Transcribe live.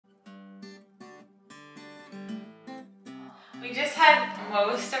We just had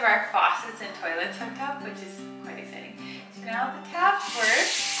most of our faucets and toilets hooked up, which is quite exciting. So now the taps work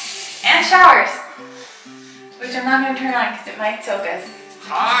and showers, which I'm not going to turn on because it might soak us.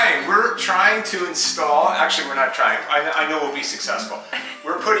 Hi, we're trying to install, actually we're not trying, I know we'll be successful.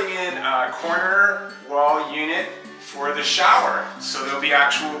 We're putting in a corner wall unit for the shower. So there'll be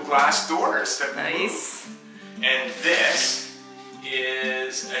actual glass doors that Nice. move. And this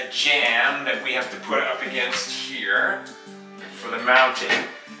is a jamb that we have to put up against here for the mounting,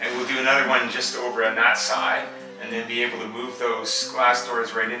 and we'll do another one just over on that side and then be able to move those glass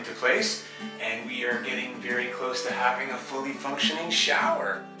doors right into place, and we are getting very close to having a fully functioning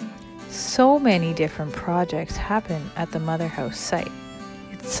shower. So many different projects happen at the Mother House site.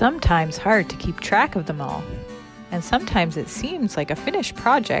 It's sometimes hard to keep track of them all, and sometimes it seems like a finished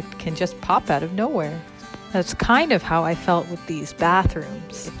project can just pop out of nowhere. That's kind of how I felt with these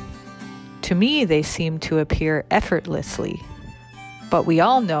bathrooms. To me, they seem to appear effortlessly, but we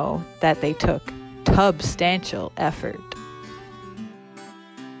all know that they took substantial effort.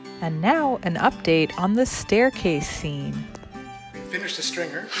 And now an update on the staircase scene. We finished the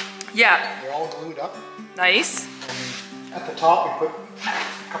stringer. Yeah. They're all glued up. Nice. And at the top we put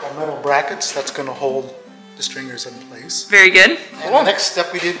a couple of metal brackets that's going to hold the stringers in place. Very good. And the next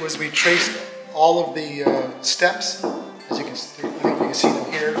step we did was we traced all of the steps. As you can see, I think you can see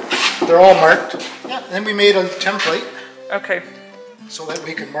them here. They're all marked. Yeah. And then we made a template. Okay. So that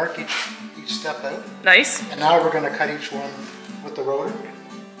we can mark each step out. Nice. And now we're going to cut each one with the rotor.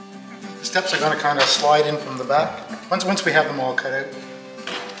 The steps are going to kind of slide in from the back. Once we have them all cut out,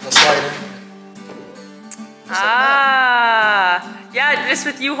 they'll slide in. Yeah, just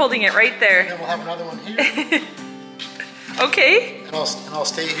with you holding it right there. And then we'll have another one here. Okay. And I'll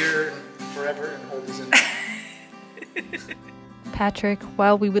stay here forever and hold these in. Patrick,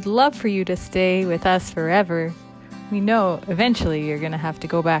 while we would love for you to stay with us forever, we know eventually you're going to have to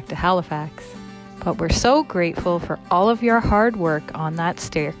go back to Halifax. But we're so grateful for all of your hard work on that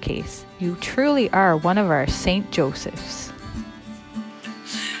staircase. You truly are one of our St. Josephs.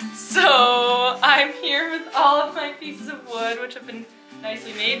 So I'm here with all of my pieces of wood, which have been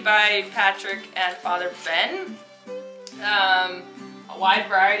nicely made by Patrick and Father Ben. A wide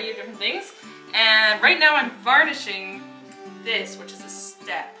variety of different things. And right now I'm varnishing this, which is a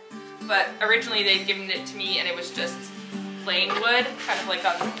step. But originally they'd given it to me and it was just plain wood, kind of like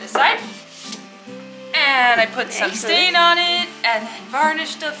on this side. And I put some stain on it and then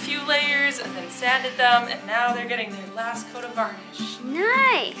varnished a few layers and then sanded them, and now they're getting their last coat of varnish.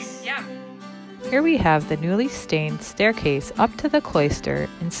 Nice! Yeah. Here we have the newly stained staircase up to the cloister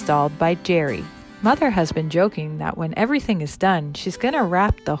installed by Jerry. Mother has been joking that when everything is done, she's going to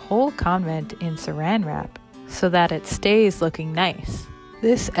wrap the whole convent in saran wrap so that it stays looking nice.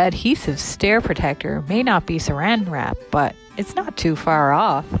 This adhesive stair protector may not be saran wrap, but it's not too far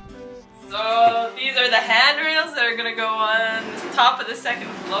off. So these are the handrails that are going to go on the top of the second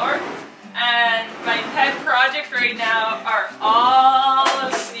floor. And my pet project right now are all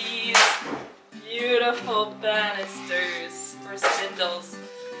of these beautiful banisters or spindles.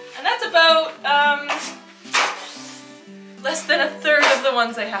 And that's about less than a third of the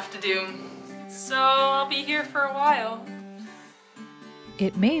ones I have to do. So I'll be here for a while.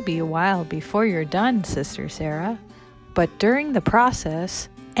 It may be a while before you're done, Sister Sarah, but during the process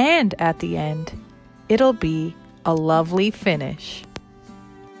and at the end, it'll be a lovely finish.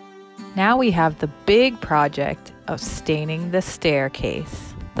 Now we have the big project of staining the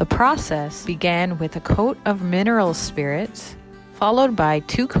staircase. The process began with a coat of mineral spirits, followed by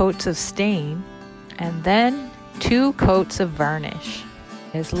 2 coats of stain, and then 2 coats of varnish.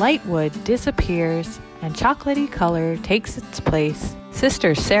 As light wood disappears and chocolatey color takes its place,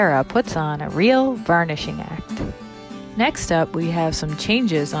 Sister Sarah puts on a real varnishing act. Next up, we have some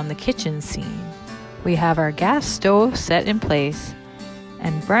changes on the kitchen scene. We have our gas stove set in place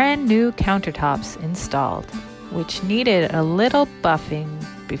and brand new countertops installed, which needed a little buffing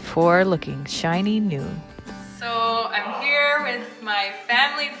before looking shiny new. So I'm here with my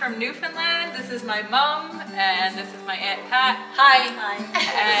family from Newfoundland. This is my mom and this is my Aunt Pat. Hi. Hi.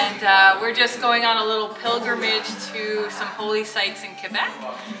 And we're just going on a little pilgrimage to some holy sites in Quebec.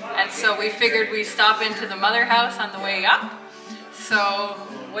 And so we figured we'd stop into the Mother House on the way up. So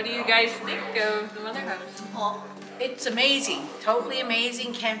what do you guys think of the Mother House? Well, it's amazing, totally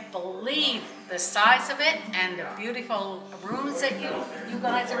amazing. Can't believe the size of it and the beautiful rooms that you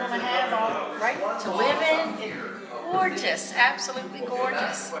guys are going to have, all right, to live in. Gorgeous, absolutely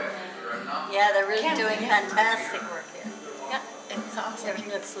gorgeous. Yeah, they're really doing fantastic work here. Yeah, it's awesome.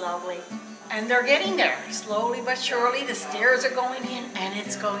 Everything looks lovely. And they're getting there, slowly but surely. The stairs are going in and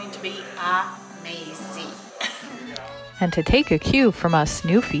it's going to be amazing. And to take a cue from us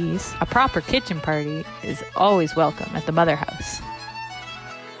Newfies, a proper kitchen party is always welcome at the Mother House.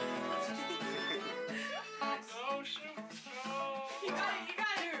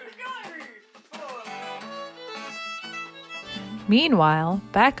 Meanwhile,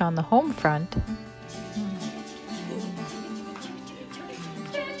 back on the home front,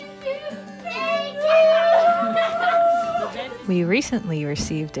 we recently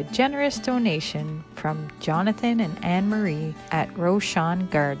received a generous donation from Jonathan and Anne-Marie at Roshan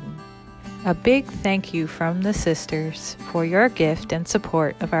Garden. A big thank you from the sisters for your gift and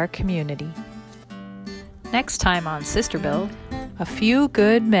support of our community. Next time on Sister Build, a few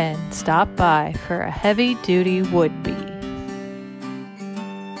good men stop by for a heavy-duty wood beat.